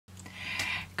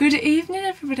Good evening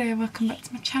everybody, welcome back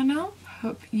to my channel.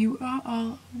 Hope you are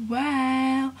all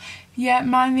well. Yeah,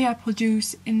 mind the apple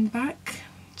juice in the back.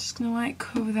 Just gonna like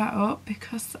cover that up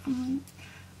because I'm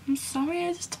sorry,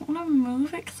 I just don't want to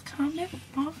move it because I can't be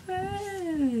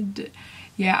bothered.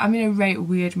 Yeah, I'm in a right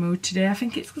weird mood today. I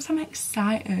think it's because I'm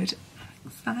excited.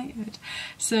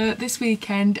 So this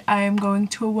weekend I am going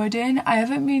to a wedding. I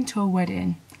haven't been to a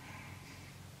wedding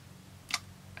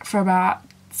for about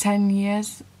 10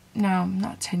 years. No,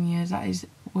 not 10 years, that is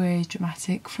way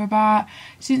dramatic. For about,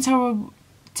 since I was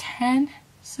 10,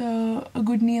 so a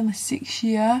good nearly 6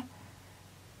 years.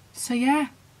 So yeah,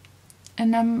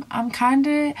 and I'm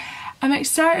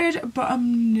excited, but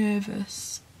I'm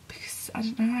nervous because I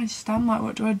don't know, I'm like,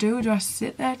 what do I do? Do I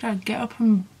sit there? Do I get up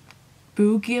and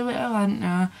boogie a little? I don't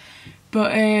know.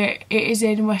 But it is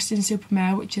in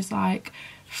Weston-super-Mare, which is like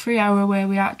 3 hour away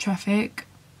without traffic.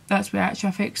 That's without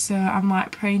traffic, so I'm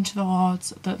like praying to the Lord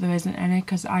that there isn't any,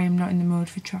 because I am not in the mood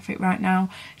for traffic right now,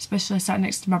 especially sat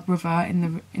next to my brother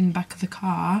in the back of the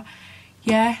car.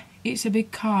 Yeah, it's a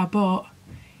big car, but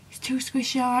it's too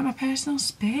squishy. I like my personal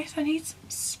space. I need some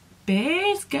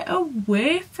space. Get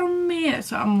away from me.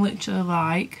 That's what I'm literally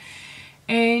like.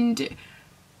 And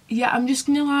yeah, I'm just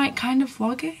gonna like kind of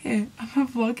vlog it. I'm a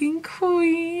vlogging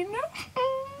queen.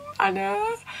 I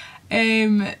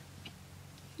know.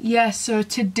 Yeah, so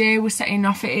today we're setting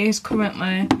off. It is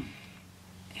currently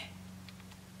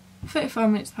 34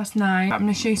 minutes past 9. I'm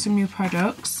going to show you some new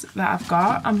products that I've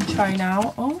got. I'm trying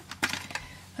out. Oh,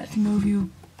 let's move you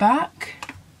back.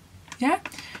 Yeah,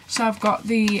 so I've got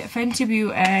the Fenty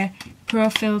Beauty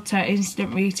Pro Filter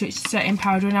Instant Retouch Setting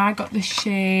Powder, and I got the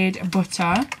shade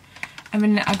Butter. And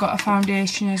then I got a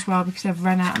foundation as well because I've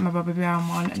run out of my Bobbi Brown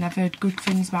one and I've heard good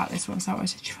things about this one, so I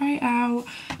wanted to try it out.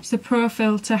 It's the Pro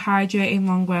Filter Hydrating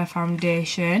Longwear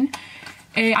Foundation.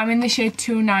 I'm in the shade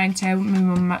 290. My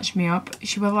mum matched me up.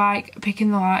 She was like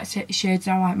picking the light shades.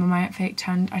 I like, Mum, I ain't fake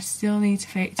tan. I still need to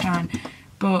fake tan,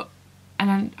 but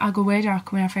I go way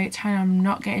darker when I fake tan. I'm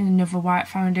not getting another white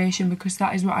foundation because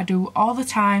that is what I do all the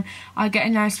time. I get a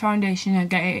nice foundation and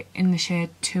get it in the shade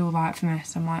too light for me.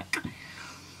 So I'm like,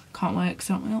 can't wait because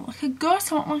I don't want to look like a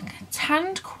ghost. I want like a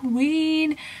tanned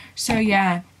queen. So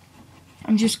yeah,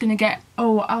 I'm just gonna get.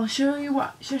 Oh, I'll show you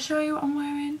what. Should I show you what I'm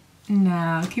wearing? No,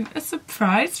 I'll keep it a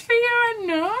surprise for you. I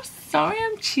know. Sorry,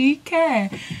 I'm cheeky.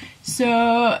 So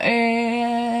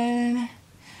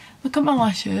look at my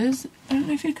lashes. I don't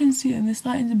know if you can see them. This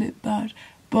lighting's a bit bad.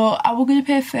 But I was gonna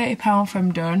pay £30 for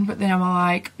them done. But then I'm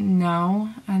like, no,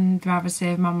 I'd rather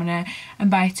save my money and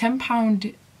buy a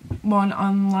 £10 one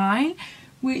online,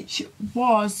 which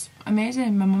was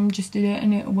amazing. My mum just did it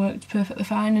and it worked perfectly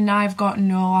fine, and I've got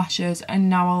no lashes,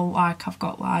 and now I've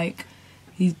got like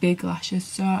these big lashes,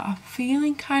 so I'm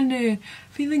feeling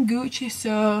Gucci.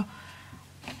 So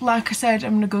like I said,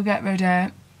 I'm gonna go get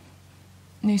ready.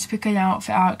 Need to pick an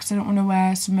outfit out because I don't want to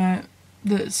wear something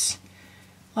that's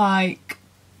like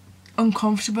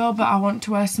uncomfortable, but I want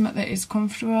to wear something that is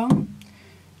comfortable.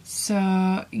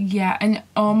 So yeah, and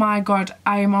oh my god,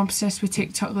 I am obsessed with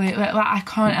TikTok lately. Like I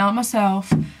can't help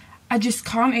myself. I just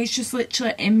can't. It's just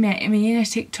literally in me. I mean, a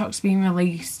TikTok's being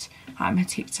released. I'm a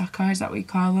TikToker, is that what you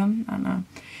call them? I don't know.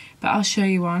 But I'll show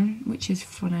you one, which is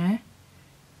funny.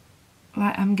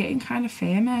 Like, I'm getting kind of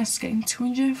famous, getting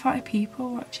 240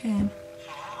 people watching.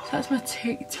 So that's my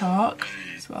TikTok.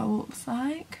 That's what it looks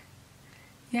like.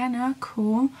 Yeah, no,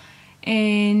 cool.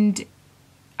 And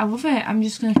I love it. I'm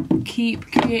just going to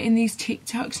keep creating these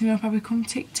TikToks and I'll probably become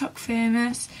TikTok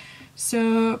famous.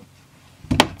 So,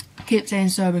 I keep saying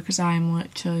so because I'm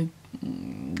literally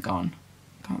gone.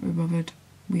 Can't be bothered.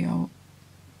 We out.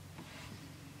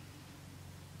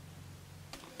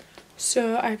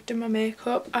 So, I've done my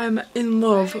makeup. I'm in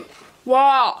love.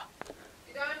 What?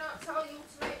 Did I not tell you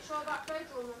to make sure that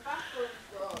bedroom and bathroom's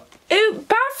done?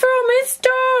 Bathroom is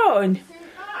done!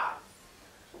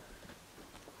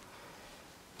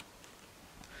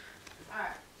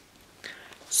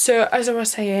 So, as I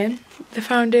was saying, the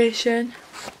foundation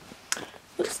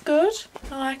looks good.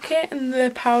 I like it, and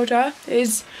the powder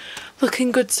is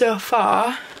looking good so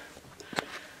far.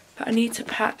 But I need to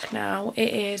pack now. It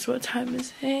is, what time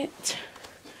is it?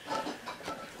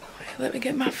 Wait, let me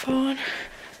get my phone.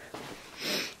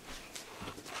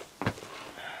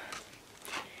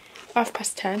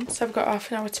 10:30, so I've got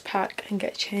half an hour to pack and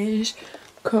get changed.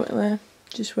 Currently,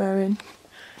 just wearing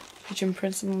a jumper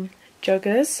and some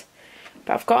joggers.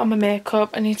 But I've got on my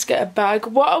makeup. I need to get a bag.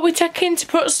 What are we taking to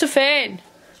put stuff in?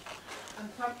 I'm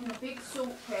taking a big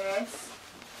suitcase,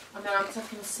 and then I'm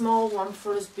taking a small one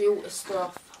for his beauty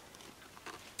stuff.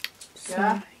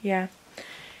 So, yeah.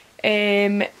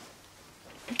 Let's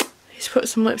put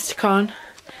some lipstick on.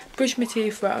 brush my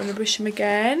teeth, but I'm going to brush them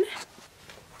again.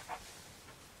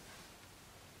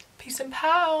 Peace and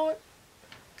pound.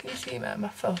 Can you see me? Am I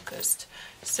focused?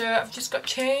 So I've just got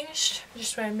changed. I'm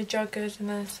just wearing my joggers and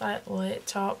then a slight light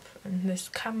top and this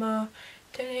camo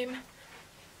denim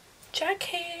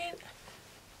jacket.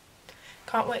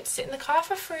 Can't wait to sit in the car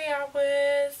for 3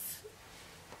 hours.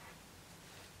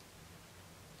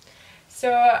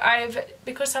 So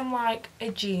because I'm like a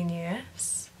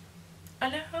genius, I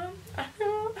know,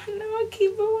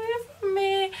 keep away from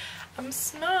me, I'm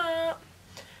smart.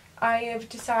 I have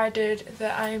decided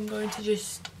that I am going to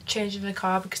just change in the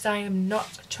car because I am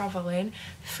not travelling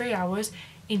 3 hours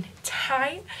in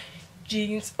tight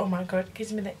jeans. Oh my god, it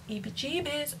gives me the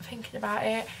heebie-jeebies thinking about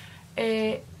it.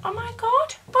 Oh my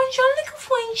god, bonjour little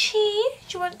Frenchie.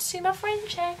 Do you want to see my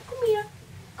Frenchie? Come here,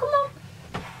 come on.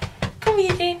 Come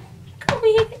here then, come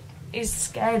here. He's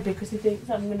scared because he thinks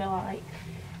I'm gonna like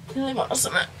kill him or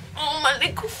something. Oh my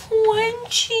little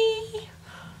Frenchie.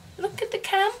 Look at the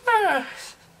camera.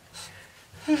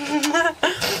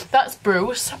 That's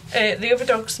Bruce. The other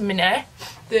dog's Minnie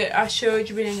that I showed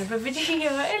you in another video.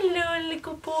 Hello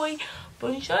little boy.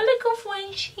 Bonjour little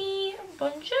Frenchie.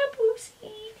 Bonjour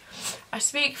Brucey. I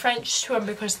speak French to them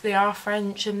because they are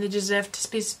French and they deserve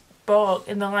to be spoke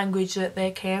in the language that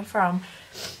they came from.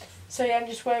 So yeah, I'm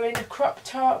just wearing a crop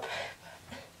top,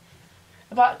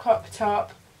 a black crop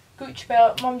top, Gucci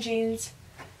belt, mom jeans,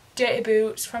 dirty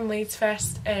boots from Leeds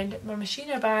Fest and my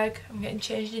Moschino bag. I'm getting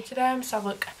changed into them so I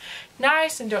look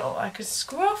nice and don't look like a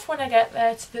scruff when I get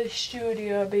there to the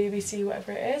studio, BBC,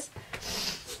 whatever it is.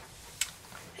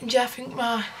 And yeah, I think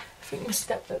my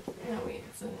stepdad,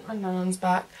 my nan's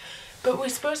back. But we're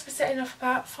supposed to be setting off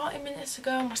about 40 minutes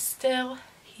ago and we're still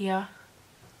here.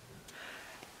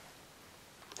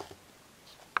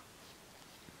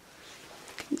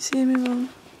 Can you see me, Mum?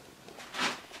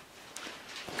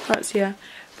 Can't see her.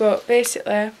 But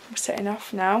basically, we're setting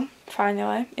off now.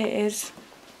 Finally, it is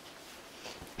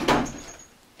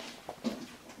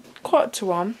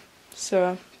 1:45,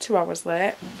 so 2 hours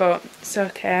late, but it's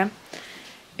okay.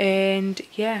 And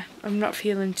yeah, I'm not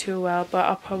feeling too well, but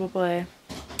I'll probably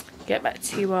get back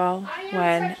to you all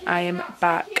when I am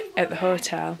back at the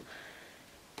hotel.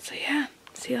 So yeah,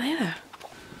 see you later.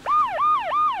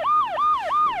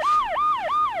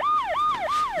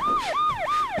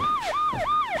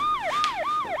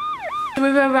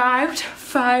 We've arrived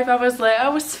 5 hours later.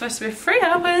 We're supposed to be 3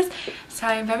 hours, so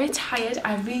I'm very tired.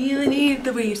 I really need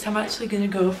the wee, so I'm actually going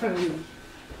to go for a wee.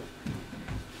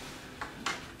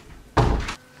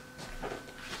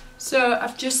 So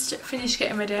I've just finished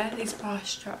getting ready. These bar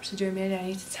straps are doing me and I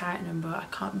need to tighten them, but I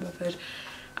can't be bothered.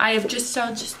 I have just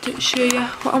to show you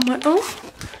what I'm wearing.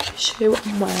 Oh, show you what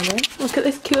I'm wearing. Look at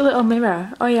this cute little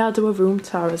mirror. Oh yeah, I'll do a room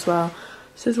tour as well.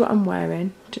 This is what I'm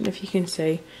wearing. Don't know if you can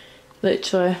see.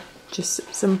 Literally just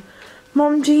some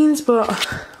mom jeans, but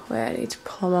wait, I need to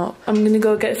pull them up. I'm gonna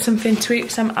go get something to eat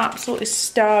because I'm absolutely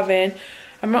starving.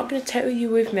 I'm not gonna take you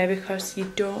with me because you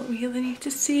don't really need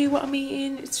to see what I'm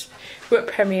eating. We're at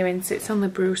Premier Inn, so it's on the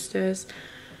Brewsters.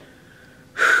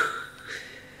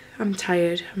 I'm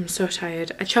tired. I'm so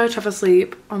tired. I tried to have a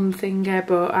sleep on the thingy,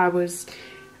 but I was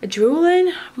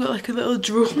drooling. I've got like a little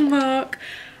drool mark,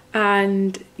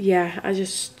 and yeah, I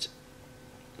just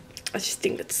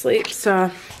didn't get to sleep.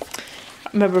 So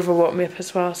my brother woke me up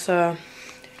as well. So I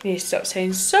need to stop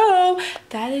saying so.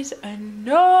 That is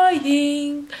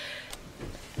annoying.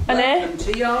 Welcome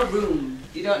to your room.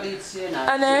 You don't need to see her now.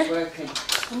 Annie. She's working.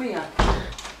 Come here.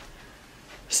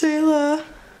 Sailor.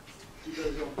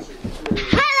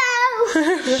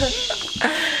 Hello.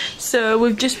 So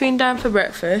we've just been down for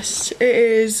breakfast. It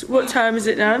is, what time is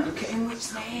it now? Look at him with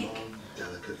snake.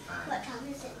 What time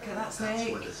is it? Look at that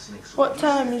snake. What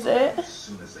time is it?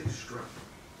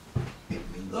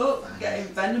 Look, getting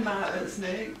venom out of the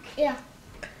snake. Yeah.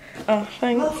 Oh,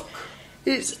 thanks. Look.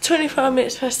 It's 25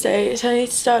 minutes past 8, so I need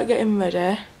to start getting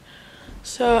ready.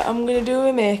 So I'm going to do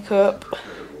my makeup.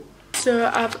 So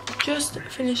I've just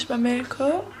finished my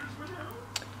makeup.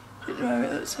 I don't know how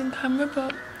it looks on camera,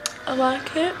 but I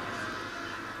like it.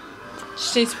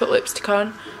 Just need to put lipstick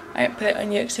on. I haven't put it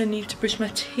on yet because I need to brush my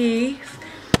teeth.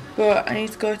 But I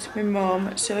need to go to my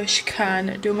mum so she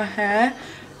can do my hair.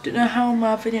 Don't know how I'm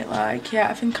having it like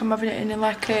yet. I think I'm having it in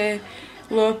like a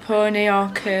low pony or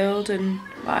curled and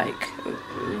like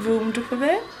zoomed up a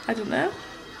bit. I don't know.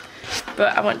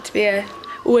 But I want to be a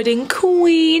wedding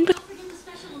queen.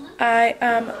 I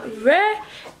am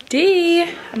ready.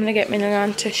 I'm gonna get my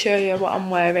nan to show you what I'm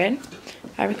wearing.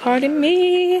 Are you recording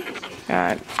me?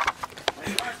 Right.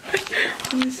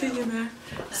 Let me see you there.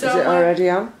 So is it already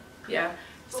on? Yeah.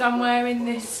 So I'm wearing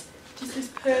this, just this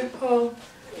purple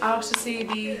I also see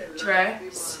the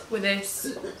dress with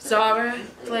this Zara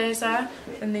blazer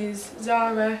and these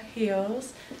Zara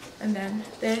heels, and then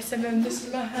this, and then this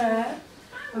is my hair.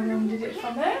 My mum did it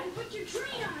for me.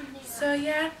 So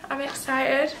yeah, I'm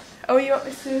excited. Oh, you want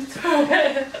me to?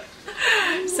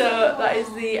 So that is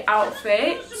the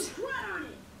outfit.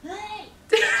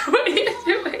 What are you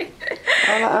doing?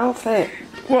 Oh, that outfit.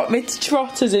 What, my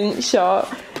trotters in short.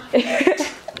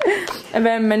 And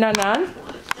then my nanan.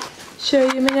 Show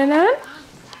you my nanan.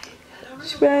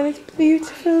 She's wearing this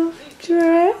beautiful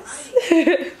dress.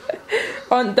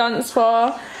 On dance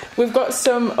floor. We've got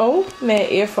some, oh, my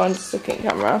earphones stuck in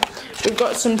camera. We've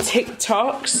got some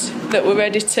TikToks that we're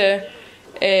ready to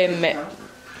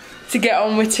get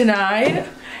on with tonight.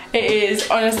 It is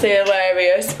honestly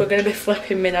hilarious. We're going to be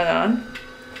flipping my nanan.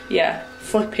 Yeah,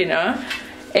 flipping her.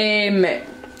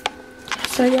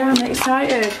 So yeah, I'm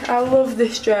excited. I love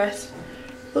this dress.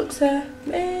 Looks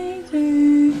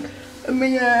amazing. I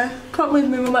mean, yeah, can't believe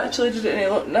my mum actually did it and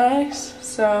it looked nice.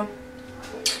 So,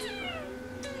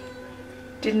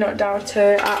 did not doubt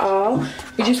her at all.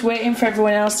 We're just waiting for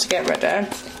everyone else to get ready.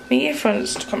 My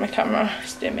earphones stuck on my camera.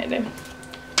 Still minute.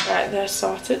 Right, they're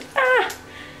sorted. Ah!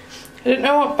 I don't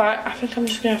know what bag. I think I'm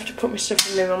just gonna have to put my stuff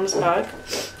in my mum's bag.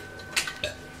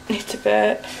 Need to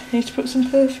put some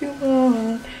perfume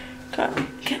on.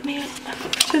 Can't get me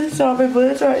to the Zara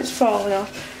blazer. Oh, it's falling off.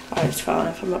 Oh, it's falling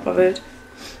off. I'm not bothered.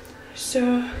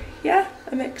 So yeah,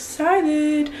 I'm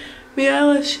excited. My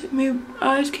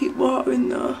eyes keep watering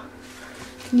though.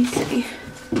 Can you see?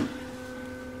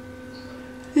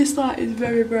 This light is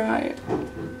very bright.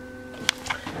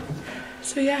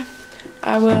 So yeah,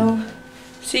 I will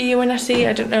see you when I see you.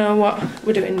 I don't know what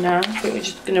we're doing now. I think we're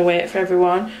just gonna wait for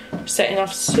everyone. We're setting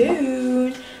off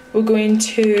soon. We're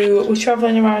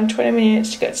travelling around 20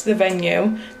 minutes to get to the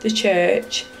venue, the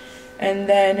church, and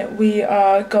then we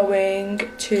are going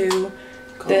to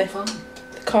the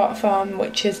Court Farm,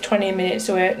 which is 20 minutes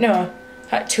away. No,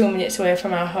 like 2 minutes away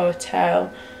from our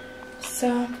hotel.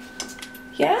 So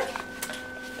yeah,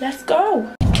 let's go.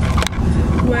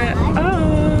 We're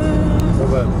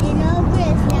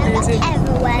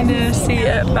in a seat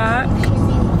at the back.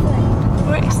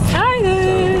 We're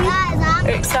excited.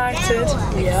 Excited.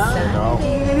 Yeah.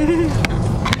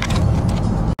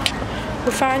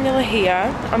 We're finally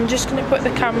here. I'm just gonna put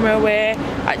the camera away.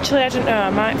 Actually, I don't know. I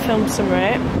might film some of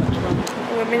it.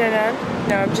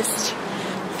 No, I'm just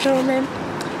filming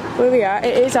where we are.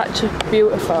 It is actually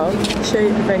beautiful. I'll show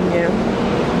you the venue.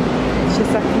 It's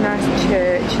just like a nice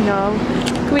church, you know.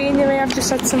 Greenery. I've just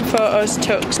had some photos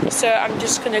took, so I'm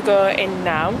just gonna go in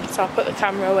now. So I'll put the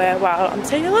camera away while I'm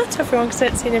saying hello to everyone because I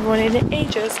haven't seen everyone in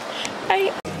ages.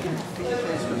 Bye.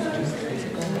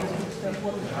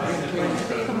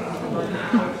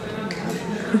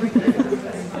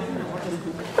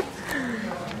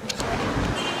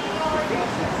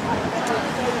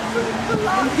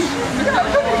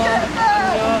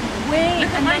 Wait,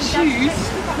 and my shoes.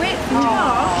 Wait,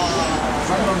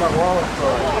 Hang on that wallet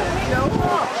for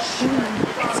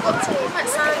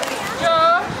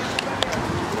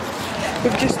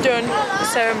We've just done the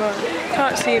ceremony.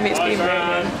 Can't see him, it's been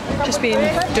raining. Just been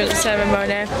done the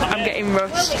ceremony. I'm getting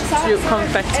rushed to do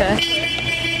confetti. Are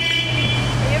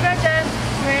you ready?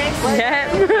 Yeah.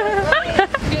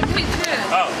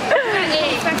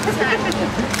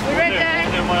 We're ready.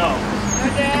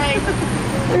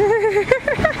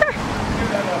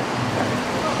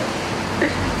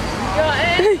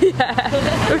 Yeah,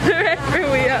 wherever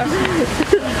we are.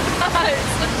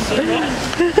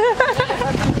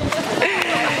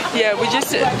 Yeah,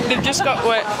 they've just got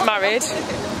married.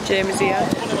 James here,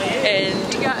 and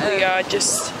we are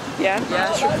just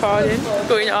just recording,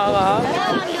 going all out,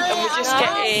 and we're just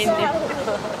getting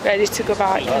ready to go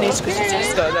back. I need to go to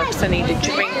Tesco though because I need a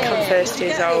drink on first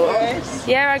days out.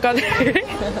 Yeah, I got it.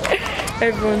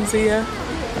 Everyone's here.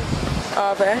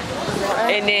 Are they?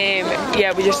 And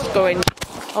yeah, we're just going.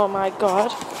 Oh my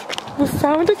god, we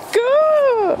found a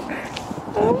goat!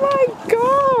 Oh my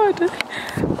god!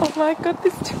 Oh my god,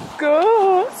 there's 2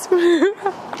 goats!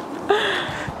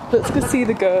 Let's go see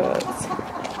the goats.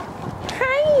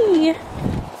 Hi!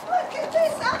 Look at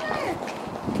this, Anna!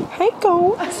 Hi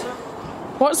goats!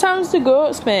 What sounds do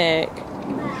goats make?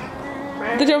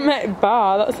 They don't make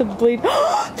bar, that's a bleed.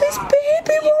 There's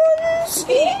baby ones!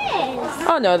 Yes!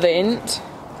 Oh no, they ain't.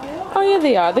 Oh yeah,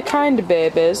 they are. They're kind of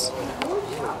babies.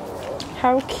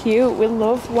 How cute. We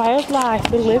love wildlife.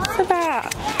 We live for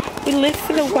that. We live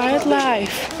for the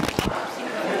wildlife.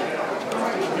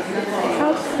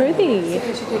 How pretty.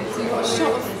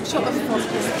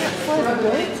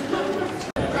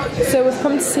 So we've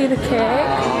come to see the cake.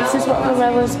 This is what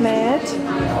Lorella's made.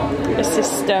 Her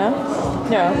sister.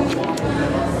 No.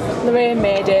 Lorraine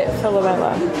made it for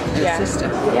Lorella. Yeah. Her sister?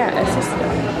 Yeah, her sister.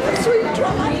 Sweet.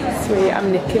 Sweet,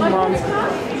 I'm nicking one.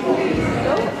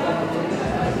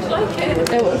 Like it?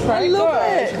 It looks right. I love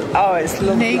it. Oh, it's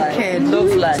lovely. Naked.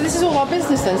 Lovely. So this is all our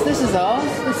business then? So this is ours?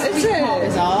 This part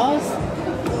is ours?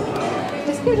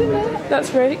 It's good, isn't it? That's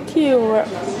very cute.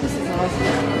 This is ours.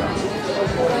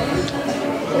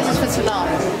 This is for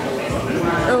tonight.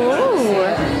 Oh.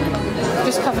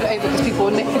 Just covered it over because people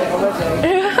were nicking it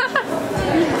already.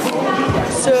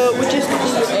 So we just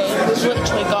eating. We've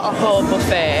literally got a whole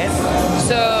buffet.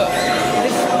 So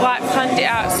they've like planned it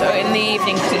out so in the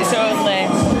evening because it's only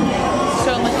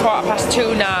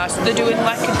 2:15 now. So they're doing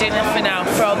like a dinner for now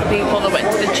for all the people that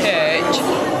went to the church.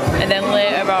 And then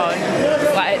later on,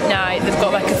 like at night, they've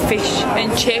got like a fish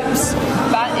and chips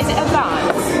van. Is it a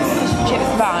van? Fish and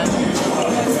chips van.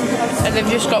 And they've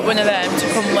just got one of them to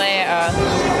come later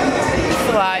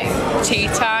for like tea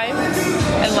time.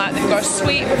 And like they've got a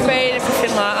sweet buffet and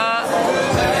everything like that.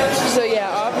 So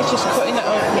yeah, Harvey's just cutting it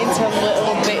up into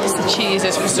little bits of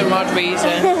cheeses for some odd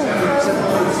reason.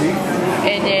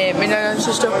 And then I'm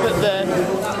just up at the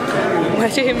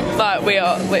wedding, like we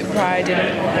are with bride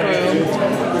and groom.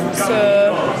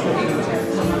 So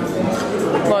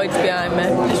Lloyd's behind me,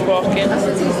 just walking.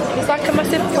 It's like a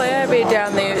massive play area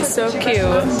down there, it's so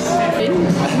cute.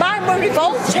 Mine were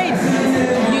revolting.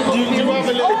 You have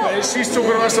a little bit, she's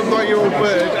talking about something like your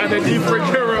bird, and then you bring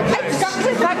her up.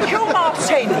 Exactly, thank you,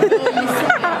 Martin.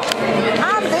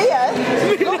 I'm here.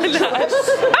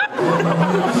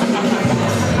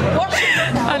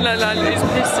 And Lala's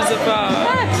pissed us apart.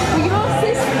 Well, your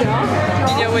sister.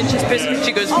 You know when she's pissed,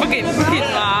 she goes fucking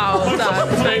loud.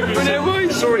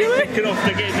 It's already kicking off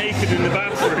to get naked in the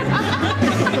bathroom.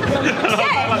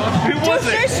 Who was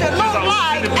it? Does this look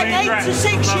like an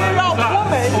 86-year-old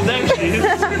woman? Oh, there she is.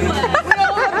 With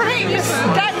all the bricks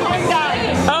dangling down.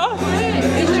 Oh.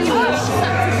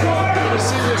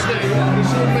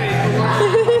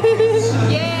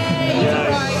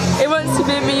 It wants to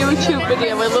be a YouTube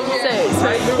video, we love it, it's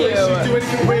very cute.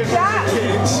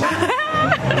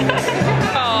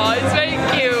 Oh, it's very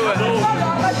cute.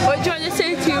 What do you want to say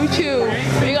to YouTube?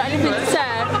 Have you got anything to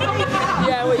say?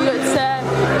 Yeah, what you got to say?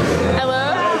 Hello?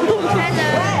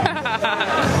 Hello.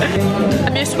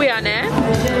 I'm just with Annie.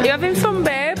 Are you having fun,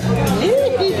 babe? Do you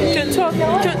want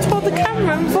to hold the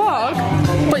camera and vlog?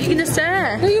 What are you going to say?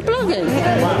 Are you blogging?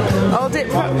 Hold it.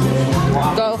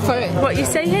 Go for it. What are you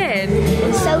saying?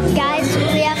 So guys,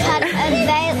 we have had a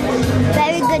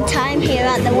very good time here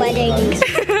at the wedding.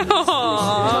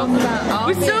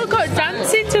 We've still got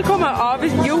dancing to come out, Harvey.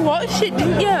 You watched it,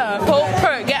 didn't you?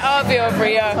 Pulper, get Harvey over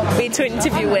here. We need to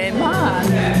interview him.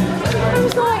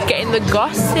 Getting the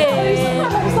gossip.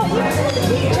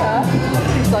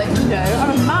 He's like, you know,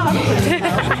 I'm a man.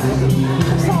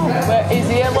 Where is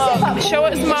he? Look, show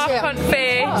us mark on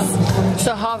face.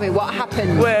 So Harvey, what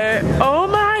happened? Where? Oh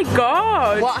my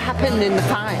god. What happened in the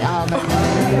fight, Harvey?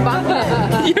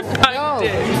 You banged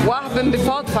it. What happened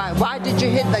before the fight? Why did you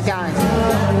hit the guy?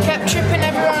 Kept tripping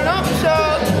everyone up, so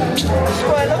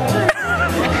squared up.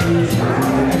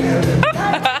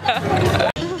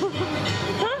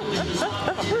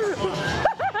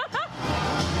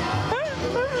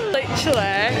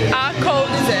 Literally, how cold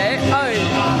is it? Oh,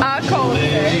 how cold is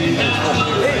it?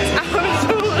 It's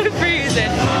absolutely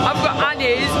freezing. I've got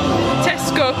Annie's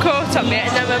Tesco coat on me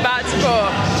and I'm about to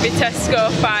put my Tesco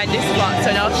finest flats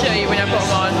on. I'll show you when I put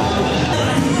them on.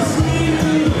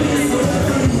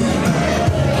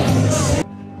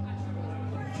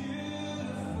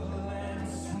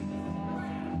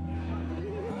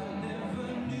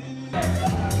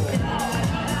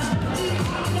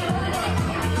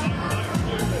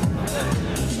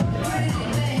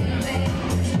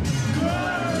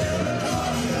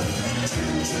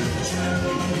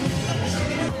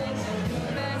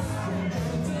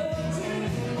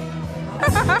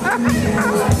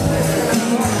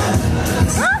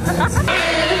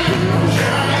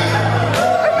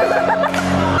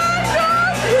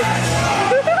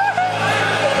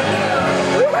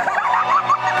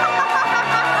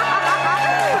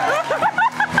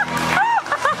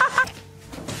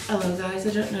 Hello guys, I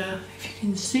don't know if you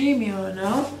can see me or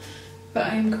not, but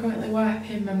I am currently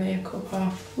wiping my makeup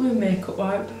off with makeup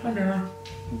wipe. I know,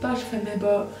 bad for me,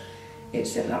 but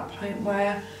it's at that point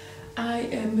where I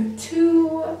am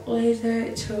too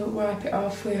lazy to wipe it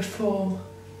off with a full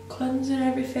cleanser and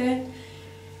everything.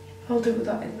 I'll do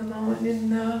that in the morning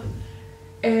though.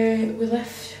 We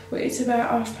left, it's about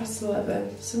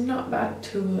 11:30, so not bad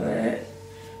too late,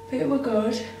 but it was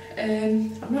good.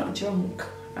 I'm not drunk,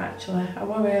 actually. I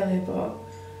were early, but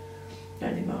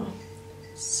not anymore.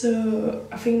 So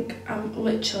I think I'm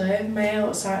literally, my hair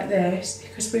looks like this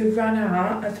because we ran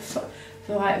out of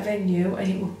the like venue and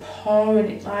it was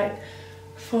pouring, it like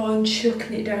falling,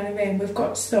 chucking it down the rain. We've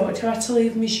got soaked. I had to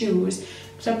leave my shoes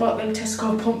because I bought them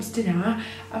Tesco pumps dinner.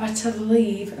 I've had to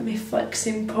leave my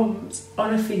flexing pumps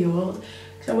on a field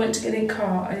because I went to get in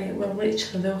car and it was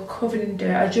literally, they were covered in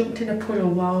dirt. I jumped in a puddle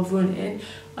while running,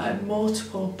 like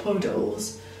multiple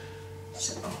puddles.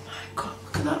 So, oh my god,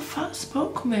 look at that fat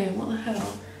spot coming, what the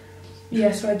hell?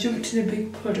 Yeah, so I jumped in a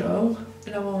big puddle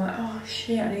and I was like, oh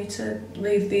shit, I need to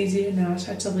leave these here now, so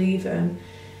I had to leave them.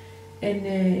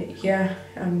 And yeah,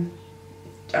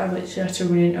 I literally had to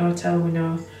run into a hotel with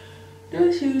no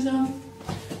shoes on.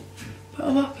 But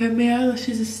I'm happy, my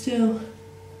eyelashes are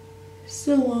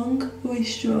still long, really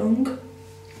strong.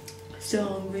 Still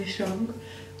long, really strong.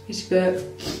 It's good.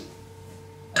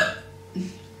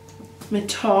 My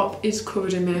top is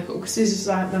covered in makeup because this is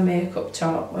like my makeup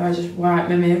top where I just wipe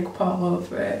my makeup all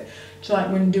over it. Just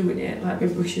like when doing it, like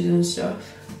with brushes and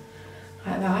stuff.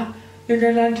 Like that. And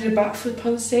then I did a backflip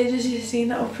on stage, as you've seen.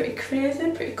 That was pretty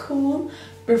crazy, pretty cool.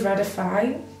 We've had a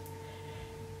fight.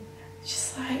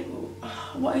 Just like,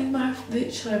 what is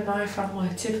literally my family,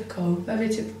 typical, very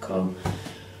typical.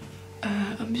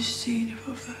 I'm just seeing if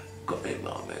I've got any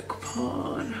more makeup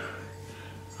on.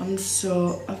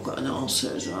 I've got an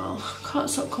ulcer as well. I can't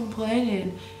stop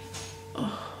complaining.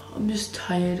 Oh, I'm just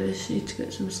tired, I just need to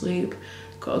get some sleep.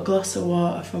 Got a glass of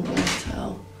water from the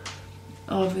hotel.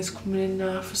 Oliver's coming in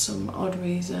now for some odd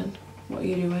reason. What are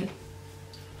you doing?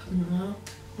 I don't know.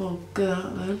 Well, get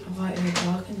out then. I thought you were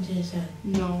talking to yourself.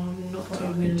 No, I'm not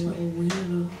talking to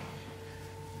you.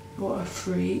 What a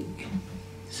freak.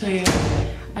 So yeah,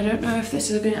 I don't know if this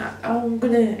is I'm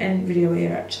gonna end video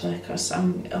here actually because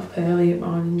I'm up early at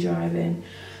morning driving.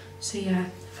 So yeah,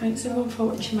 thanks everyone for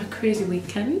watching my crazy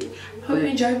weekend. Hope you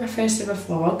enjoyed my first ever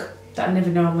vlog that I never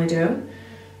normally do.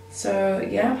 So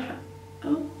yeah,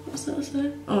 oh, what's that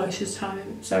saying? Oh, it's just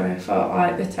time. Sorry, I thought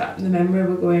like the memory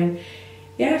were going.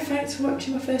 Yeah, thanks for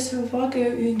watching my first ever vlog. I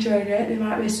hope you enjoyed it. There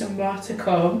might be some more to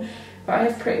come, but I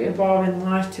have a pretty boring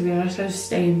life to be honest. I just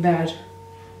stay in bed.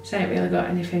 So I ain't really got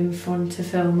anything fun to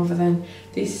film other than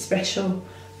these special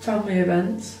family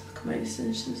events. Look at my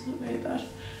extensions, not very bad.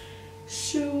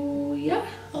 So yeah,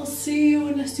 I'll see you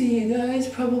when I see you guys.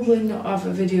 Probably not have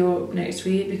a video up next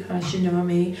week because you know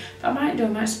me, but I might do, I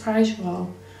might surprise you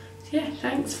all. So yeah,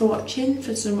 thanks for watching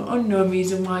for some unknown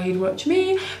reason why you'd watch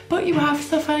me, but you have,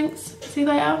 so thanks. See you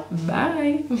later,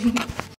 bye.